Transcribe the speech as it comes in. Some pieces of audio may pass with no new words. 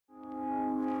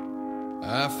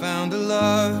I found a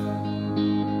love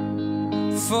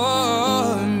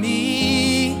for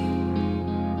me.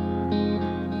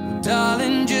 Well,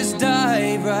 darling, just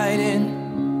dive right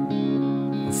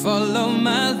in, follow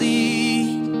my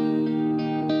lead.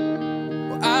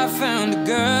 Well, I found a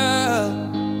girl,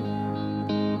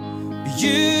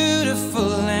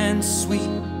 beautiful and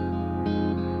sweet.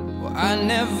 Well, I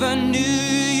never knew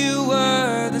you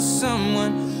were the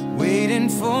someone waiting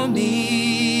for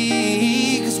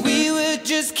me. 'Cause we were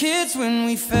just kids when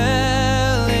we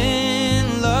fell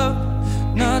in love,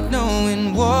 not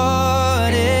knowing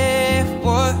what it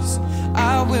was.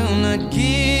 I will not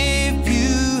give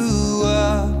you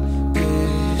up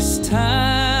this time.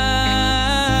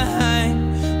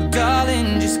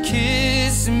 Darling, just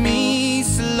kiss me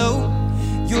slow.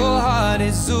 Your heart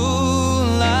is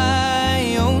all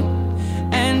I own,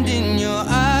 and in your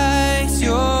eyes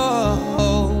you're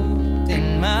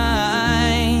holding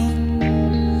mine.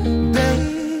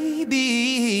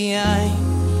 Baby, I'm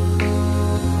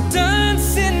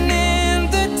dancing in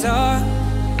the dark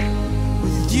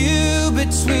with you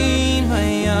between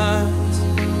my arms,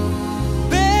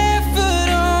 barefoot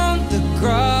on the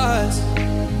grass.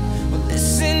 We're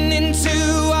listening to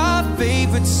our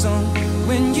favorite song.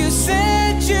 When you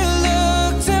said you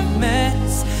looked a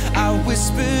mess, I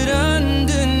whispered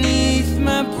underneath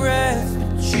my breath,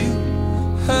 but you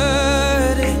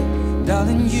heard it.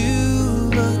 Darling, you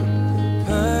look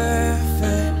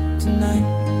perfect tonight.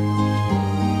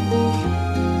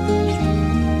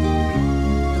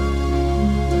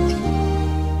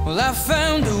 Well, I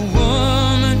found a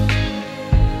woman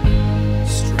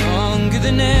stronger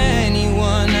than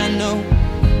anyone I know.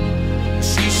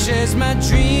 She shares my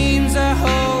dreams. I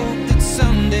hope that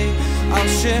someday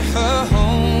I'll share her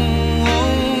home.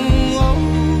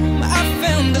 I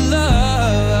found a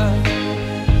love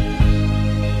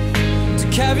to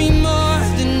carry more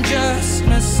than just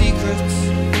my secrets,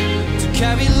 to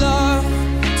carry love,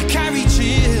 to carry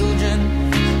children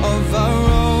of our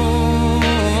own.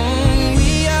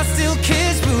 We are still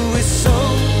kids, but we're so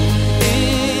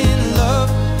in love,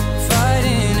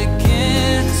 fighting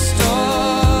against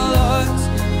all odds.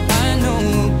 I know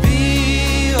we'll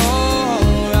be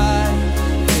alright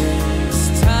this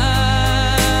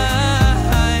time.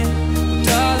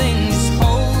 Darling, just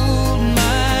hold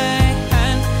my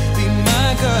hand, be my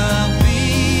girl, I'll be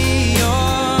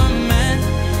your man.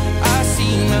 I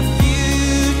see my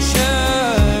future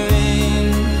in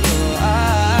your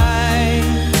eyes.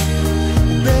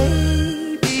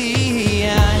 Baby,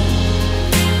 I'm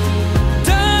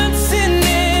dancing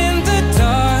in the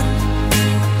dark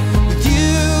with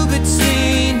you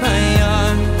between my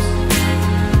arms,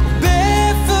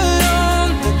 barefoot on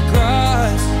the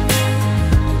grass,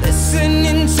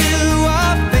 listening to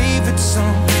our favorite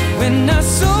song. When I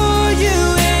saw you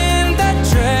in that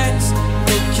dress,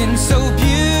 looking so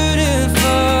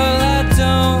beautiful, I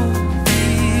don't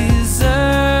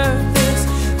deserve this.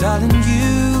 Darling, you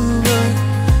look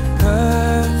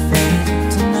perfect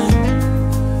tonight.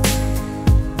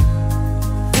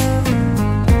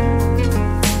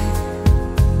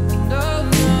 No,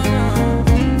 no, no.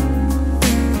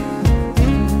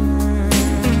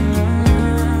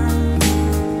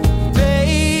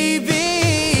 Baby,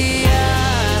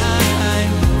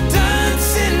 I'm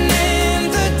dancing in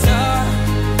the dark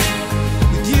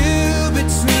with you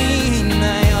between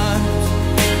my arms,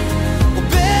 or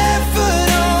barefoot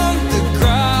on the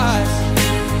grass,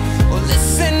 or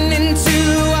listening to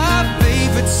our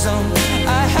favorite song.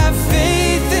 I have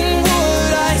faith in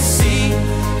what I see.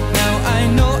 Now I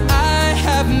know I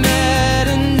have met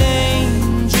an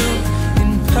angel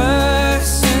in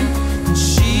person, and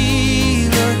she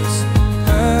looks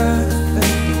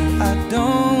perfect. I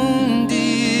don't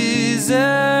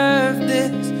deserve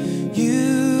this. You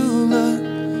look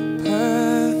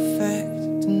perfect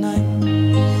tonight.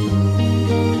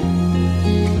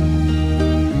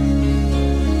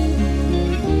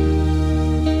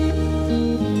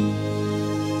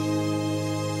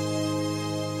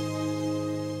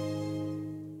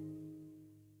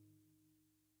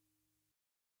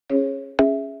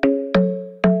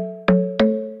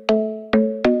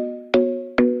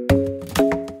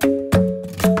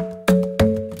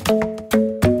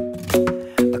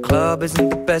 The club isn't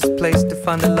the best place to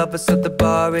find a lover, so the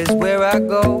bar is where I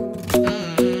go.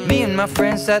 Me and my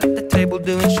friends at the table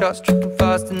doing shots, tripping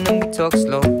fast, and then we talk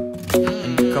slow.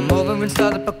 And you come over and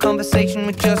start up a conversation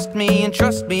with just me, and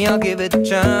trust me, I'll give it a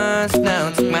chance.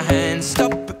 Now take my hand,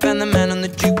 stop it, and the man on the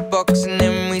jukebox, and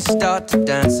then we start to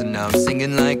dance. And now I'm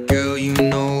singing like, girl, you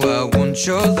know I want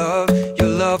your love. Your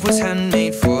love was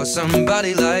handmade for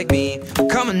somebody like me.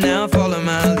 Come on now, follow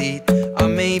my lead. I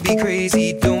may be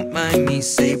crazy, don't mind me.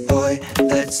 Say, boy,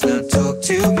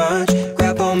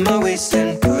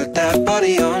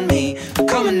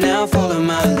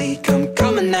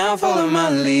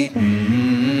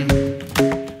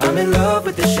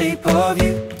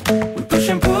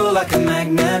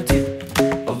 magnet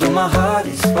do. Although my heart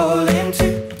is falling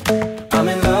too, I'm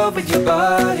in love with your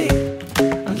body.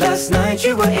 And last night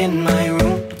you were in my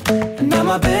room, and now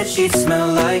my bedsheets smell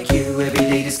like you. Every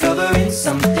day discovering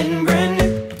something brand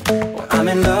new. Well, I'm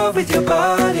in love with your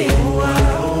body. Oh, I,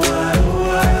 oh, I, oh,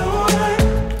 I, oh,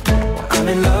 I. Well, I'm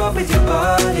in love with your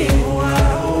body. Oh, I,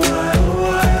 oh, I, oh,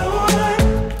 I, oh, I.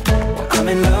 Well, I'm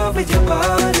in love with your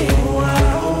body. Oh, I,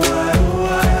 oh, I, oh,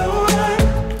 I, oh, I.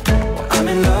 Well, I'm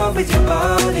in love with your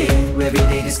body. Every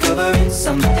day discovering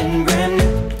something brand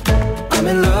new. I'm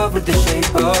in love with the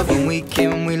shape of you. When we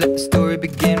can, we let the story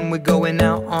begin. We're going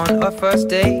out on our first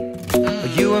date.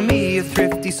 You and me are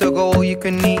thrifty, so go all you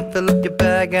can eat. Fill up your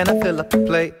bag and I fill up the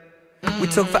plate. We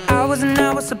talk for hours and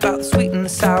hours about the sweet and the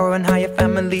sour, and how your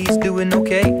family's doing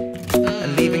okay.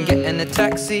 And leaving, getting a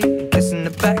taxi, kissing the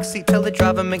backseat, tell the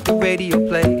driver make the radio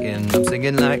play. And I'm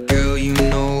singing like, girl, you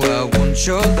know I want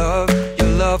your love. Your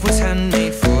love was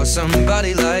handmade for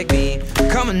somebody like me.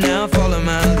 Come on now, follow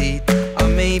my lead. I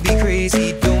may be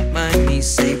crazy, don't mind me.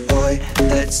 Say, boy,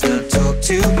 let's not talk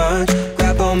too much.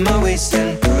 Grab on my waist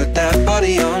and put that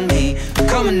body on me.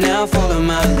 Come on now, follow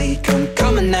my lead.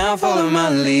 Come on now, follow my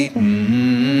lead.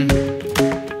 I'm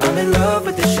in love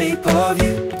with the shape of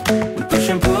you. We push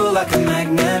and pull like a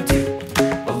magnet do.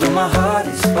 Although my heart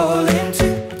is falling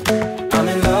too, I'm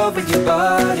in love with your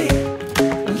body.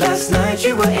 Last night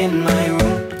you were in my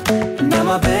room, and now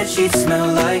my bedsheets smell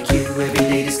like you. Every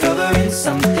day discovering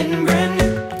something brand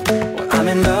new. Well, I'm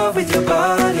in love with your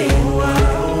body. Oh, I,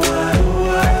 oh, I, oh,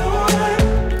 I, oh, I.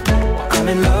 Well, I'm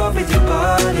in love with your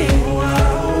body. Oh, I,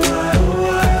 oh, I, oh,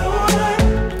 I, oh, I.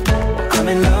 Well, I'm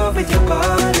in love with your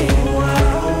body. Oh, I,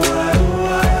 oh, I, oh,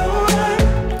 I, oh, I.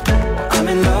 Well, I'm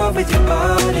in love with your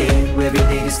body. Every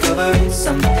day discovering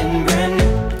something brand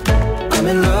new. I'm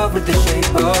in love with the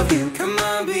shape of you. Come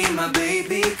on, be my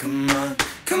baby, come on.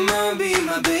 Come on, be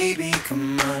my baby,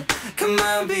 come on. Come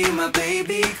on, be my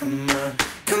baby, come on.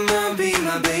 Come on, be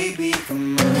my baby,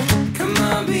 come on. Come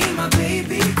on, be my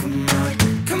baby, come on.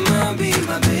 Come on, be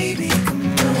my baby,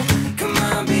 come on. Come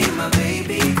on, be my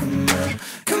baby, come on.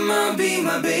 Come on, be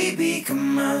my baby,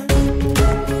 come on.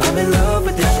 I'm in love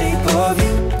with the shape of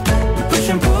you. We push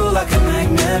and pull like a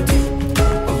magnet do.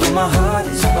 Although my heart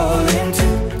is falling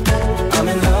too, I'm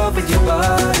in love with your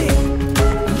body.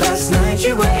 Last night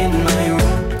you were in my room,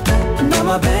 and now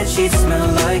my bedsheets smell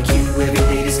like you. Every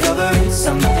day discovering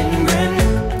something brand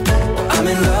new. Well, I'm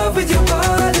in love with your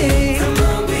body. Come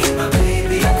on, be my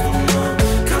baby, come on.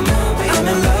 Come on, be I'm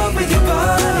in love with your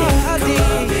body. Come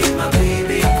on, be my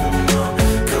baby, come on.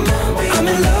 Come on, be I'm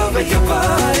in love with your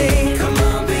body. Come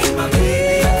on, be my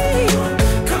baby, come on.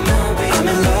 Come on, be I'm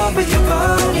in love with your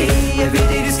body. Every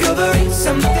day discovering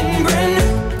something brand new.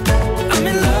 I'm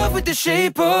in love with the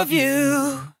shape of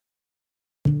you.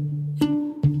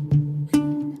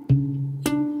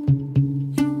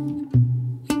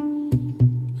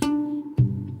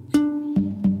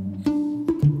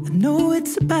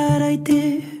 It's a bad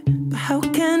idea, but how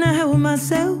can I help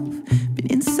myself? Been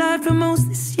inside for most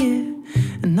this year,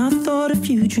 and I thought a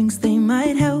few drinks, they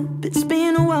might help. It's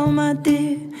been a while, my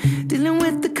dear, dealing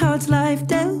with the cards life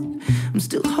dealt. I'm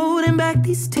still holding back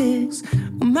these tears,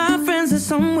 well, my friends are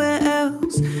somewhere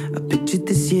else. I pictured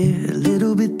this year a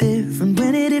little bit different.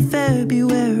 When it hit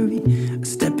February, a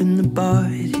step in the bar,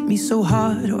 it hit me so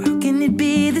hard. Oh, how can it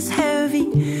be this heavy?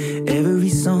 Every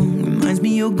song reminds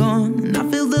me you're gone, and I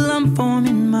feel the lump form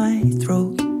in my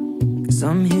throat, 'cause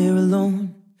I'm here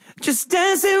alone, just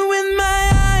dancing with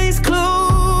my eyes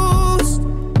closed.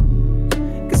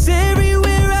 'Cause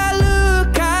everywhere I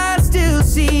look, I still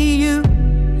see you,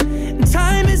 and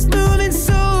time is moving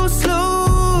so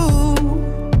slow,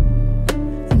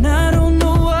 and I don't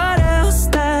know what else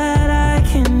that I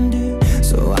can do.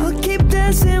 So I'll keep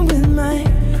dancing with my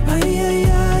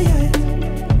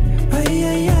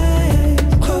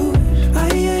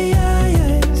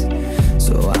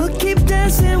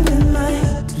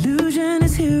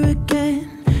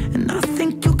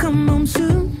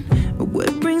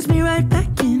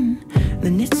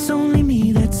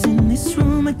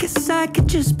I could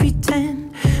just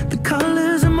pretend the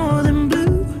colors are more than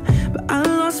blue, but I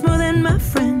lost more than my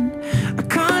friend. I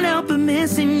can't help but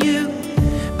missing you.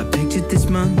 I pictured this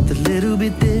month a little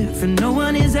bit different. No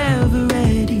one is ever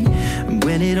ready, and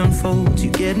when it unfolds,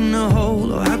 you get in a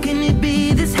hole. Oh, how can it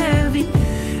be this heavy?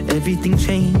 Everything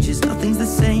changes, nothing's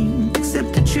the same,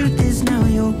 except the truth is now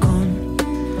you're gone,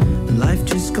 and life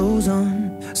just goes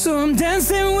on. So I'm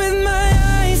dancing with my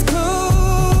eyes closed.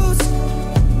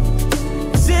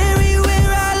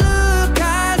 Everywhere I look,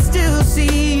 I still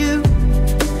see you,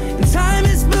 and time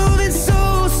is moving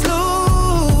so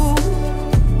slow,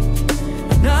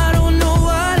 and I don't know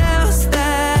what else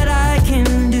that I can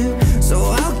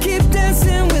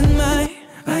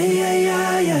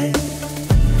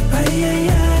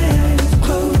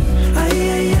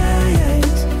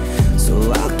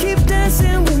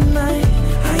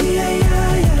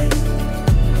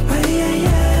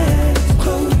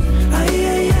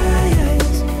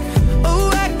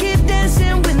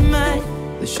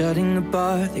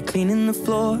You're cleaning the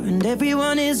floor and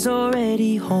everyone is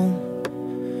already home,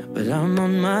 but I'm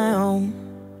on my own,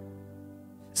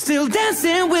 still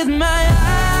dancing with my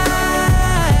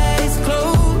eyes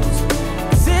closed.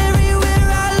 'Cause everywhere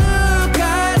I look,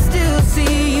 I still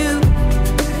see you.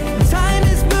 Time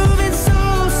is moving so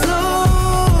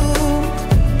slow,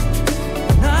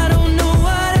 and I don't know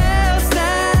what else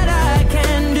that I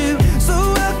can do, so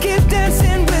I'll keep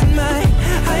dancing with my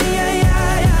eyes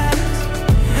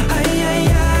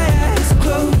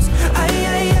closed.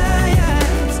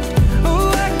 Eyes. Oh,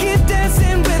 I keep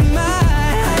dancing with my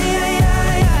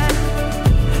eyes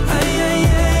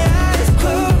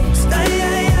closed.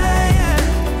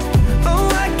 Oh,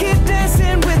 I keep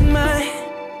dancing with my.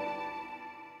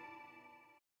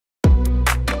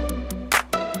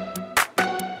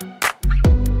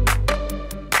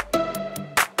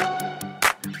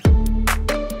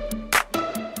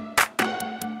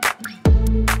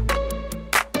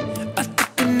 I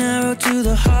took an arrow to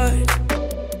the heart.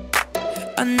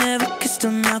 I never kissed a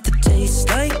mouth that tastes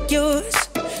like yours.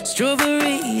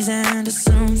 Strawberries and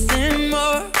something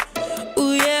more.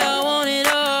 Ooh yeah, I want it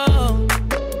all.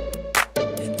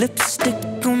 Lipstick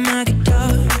on my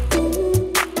guitar.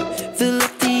 Fill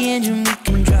up the engine, we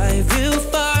can drive real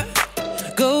far.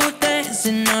 Go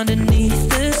dancing underneath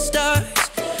the stars.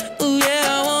 Ooh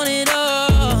yeah, I want it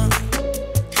all.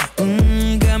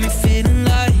 Got me feeling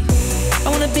like I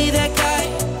wanna be that guy.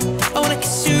 I wanna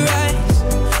kiss your eyes.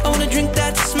 I wanna drink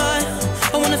that smile.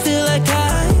 I wanna feel like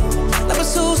my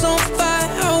soul's on fire.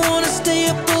 I wanna stay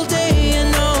up all day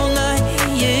and all night.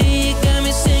 Yeah, you got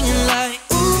me singing like,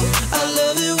 ooh, I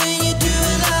love it when you do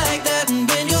it like that. And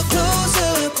when you're close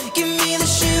up, give me the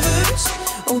shivers.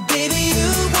 Oh baby, you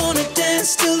wanna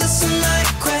dance till the sunlight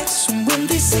cracks. And when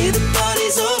they say the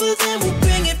party's over, then we'll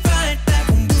bring it right back.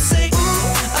 And we'll say, ooh,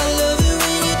 I love it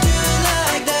when you do it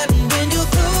like that. And when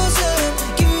you're close up,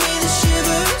 give me the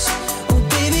shivers. Oh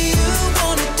baby, you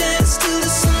wanna dance till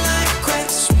the sunlight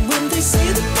cracks. And when they say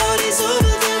the party's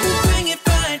over, then we'll bring it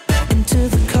right back. Into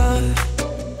the car,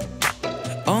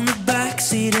 on the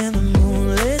backseat in the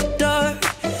moonlit dark.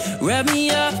 Wrap me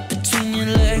up between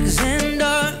your legs and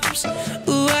arms.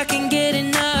 Ooh, I can get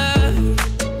enough.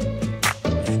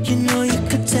 You know you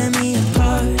could tear me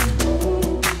apart,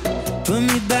 put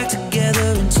me back together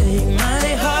and take my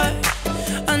heart.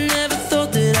 I never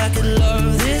thought that I could love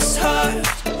this hard.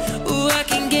 Ooh, I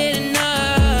can get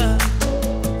enough.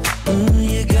 Ooh,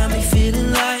 you got me feeling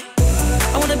like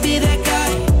I wanna be that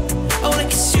guy. I wanna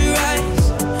kiss your eyes.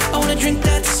 I wanna drink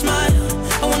that smile.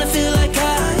 I wanna feel like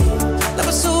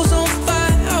my soul's on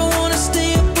fire. I wanna stay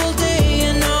up all day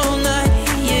and all night.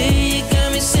 Yeah, you got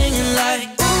me singing like,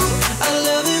 ooh, I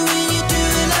love it when you do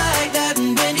it like that.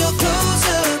 And when you're close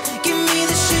up, give me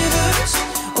the shivers.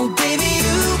 Oh baby,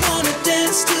 you wanna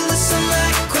dance till the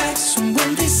sunlight cracks. And when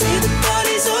they say the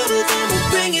party's over, then we'll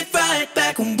bring it right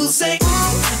back. And we'll say,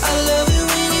 ooh, I love it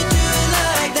when you do it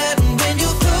like that. And when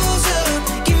you're close up,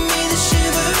 give me the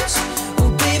shivers. Oh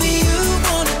baby, you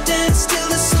wanna dance till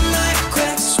the sunlight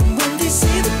cracks. And when they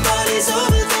say the party's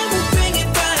over, then we'll bring it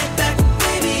right back.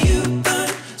 Baby, you burn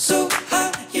so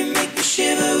hot, you make me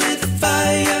shiver with the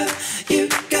fire. You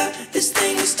got this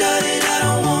thing we started, I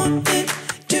don't want it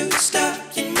to stop.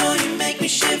 You know you make me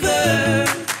shiver.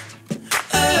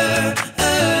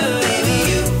 Baby,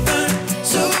 you burn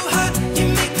so hot, you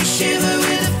make me shiver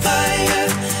with the fire.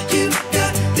 You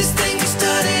got this thing we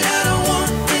started, I don't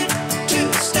want it to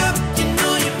stop. You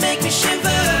know you make me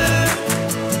shiver.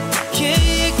 Yeah,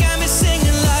 you got me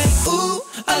singing like, ooh,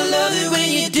 I love it when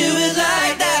you do it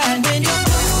like that. And when you're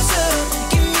close up,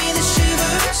 give me the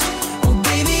shivers. Oh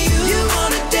baby, you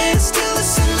wanna dance till the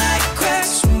sunlight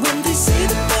cracks. And when they say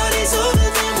the party's over,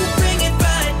 then we'll bring it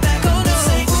right back. Oh no,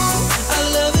 say, ooh, I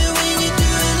love it when you do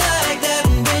it like that.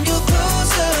 And when you're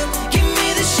close up, give me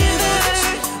the shivers.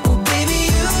 Oh baby,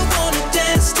 you wanna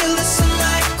dance till the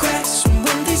sunlight cracks. And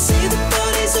when they say the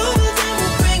party's over, then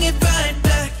we'll bring it right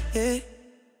back. Yeah.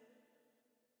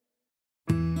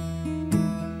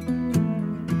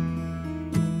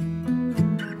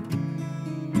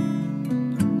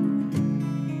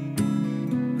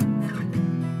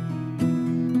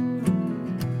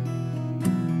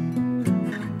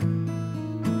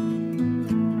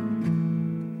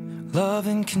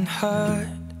 Loving can hurt.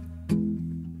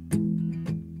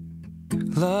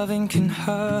 Loving can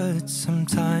hurt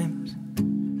sometimes,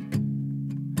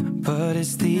 but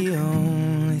it's the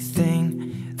only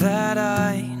thing that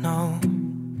I know.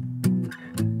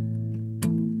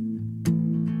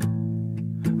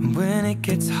 When it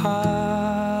gets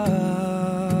hard,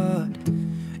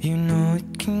 you know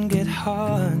it can get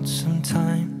hard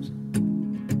sometimes.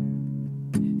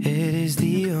 It is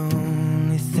the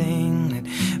only thing that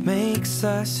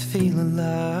makes us feel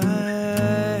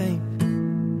alive.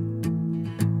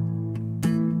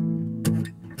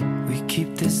 We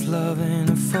keep this love in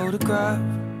a photograph.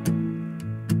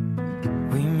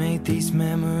 We made these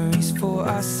memories for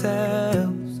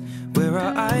ourselves, where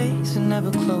our eyes are never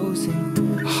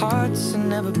closing, our hearts are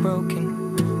never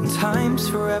broken, and time's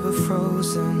forever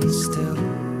frozen still.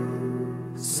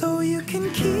 So you can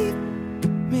keep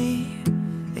me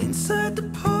inside the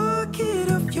pocket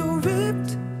of your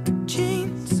ripped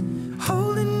jeans,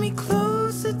 holding me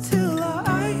closer till our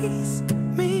eyes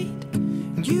meet,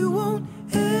 and you won't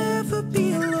ever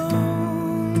be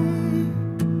alone.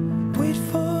 Wait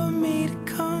for me to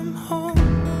come home.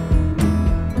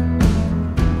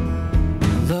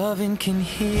 Loving can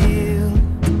heal,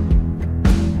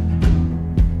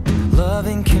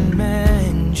 loving can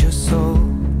mend your soul,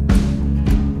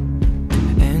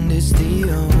 and it's the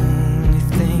only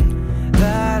thing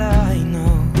that I know.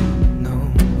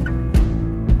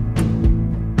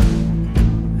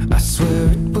 I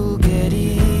swear it will get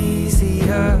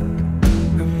easier.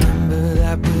 Remember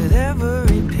that with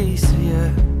every piece of you.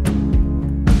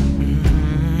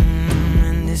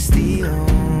 And it's the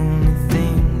only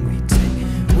thing we take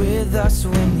with us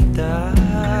when we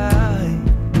die.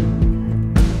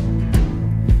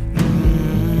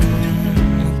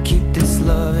 We keep this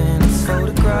love in a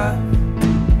photograph.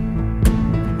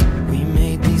 We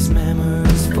made these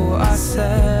memories for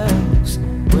ourselves,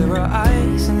 where our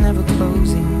eyes are never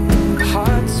closing, our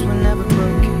hearts were never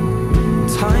broken,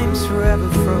 time's forever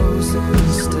frozen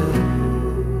still.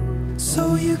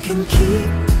 So you can keep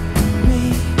me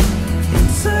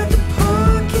inside the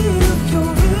pocket of your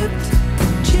ripped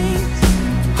jeans,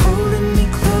 holding me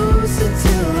closer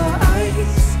till our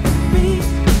eyes meet.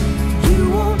 You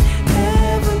won't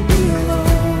ever be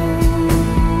alone.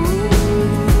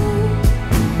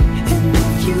 And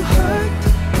if you hurt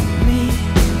me,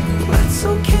 that's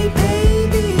okay,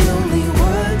 baby. Only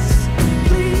words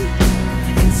bleed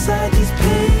inside these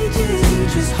pages. You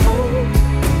just hold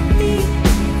me.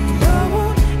 I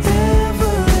won't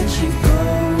ever let you go.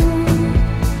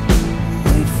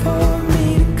 Wait for me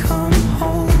to come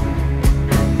home.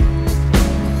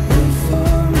 Wait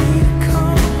for me to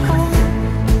come home.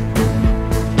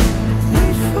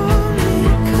 Wait for me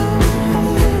to come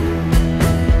home.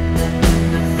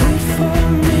 Wait for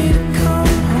me to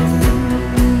come home.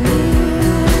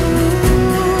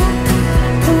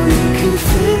 Oh, you can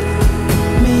fit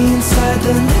me inside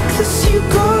the necklace you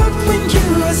got when you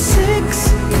were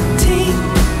 16,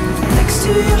 next to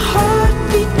your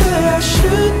heartbeat where I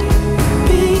should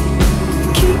be.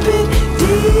 Keep it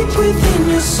deep within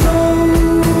your soul.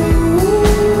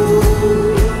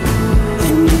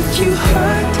 And if you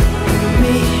hurt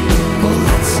me, well,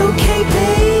 that's okay,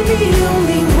 baby.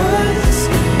 Only words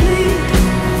bleed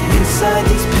inside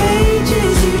these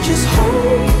pages. You just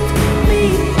hold me.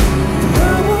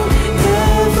 I won't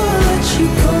ever let you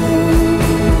go.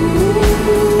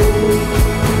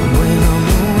 When I'm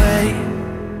away,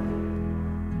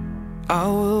 I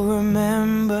will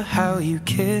remember how you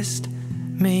kissed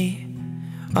me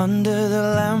under the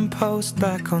lamppost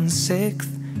back on 6th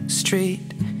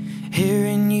Street,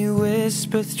 hearing you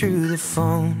whisper through the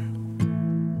phone.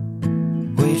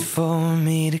 Wait for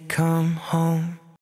me to come home.